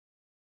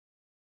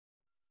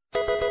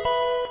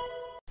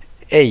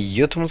Hey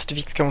yo tout le monde, c'est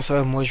Fix, comment ça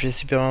va? Moi je vais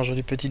super bien.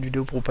 Aujourd'hui, petite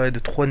vidéo pour vous parler de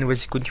 3 nouvelles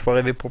icônes qui vont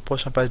arriver pour le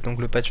prochain patch. Donc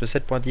le patch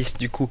 7.10,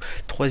 du coup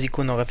 3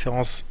 icônes en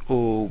référence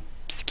au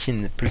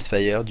skin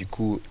Pulsefire. Du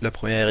coup la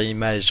première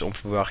image, on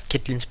peut voir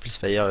Caitlyn's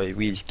Pulsefire. Et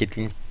oui,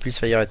 Caitlyn's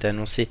Pulsefire a été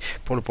annoncé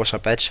pour le prochain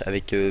patch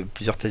avec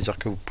plusieurs teasers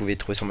que vous pouvez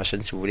trouver sur ma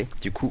chaîne si vous voulez.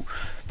 Du coup,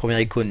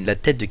 première icône, la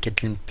tête de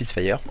Caitlyn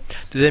Pulsefire.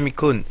 Deuxième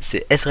icône,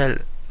 c'est Ezreal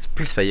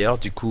Pulsefire,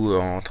 du coup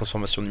en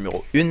transformation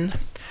numéro 1,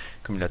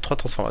 comme il a 3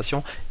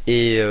 transformations.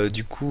 Et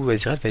du coup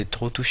Ezreal va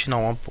être retouché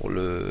normalement pour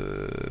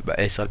le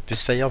Ezreal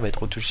plus Fire va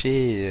être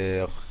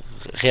retouché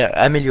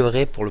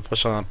amélioré pour le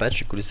prochain patch,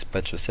 du coup le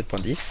patch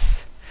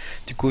 7.10.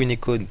 Du coup une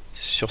icône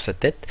sur sa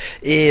tête.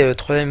 Et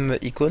troisième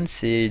icône,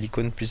 c'est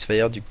l'icône plus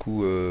Fire, du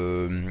coup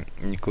une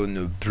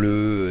icône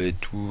bleue et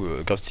tout,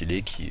 grave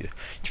stylé, qui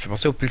fait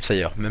penser au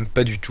Pulsefire, même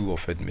pas du tout en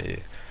fait, mais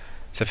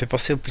ça fait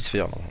penser au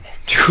Pulsefire normalement.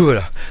 Du coup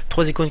voilà,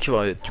 3 icônes qui vont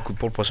arriver du coup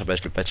pour le prochain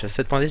patch, le patch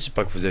 7.10.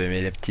 J'espère que vous avez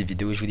aimé la petite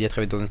vidéo et je vous dis à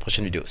très vite dans une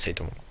prochaine vidéo. Salut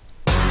tout le monde.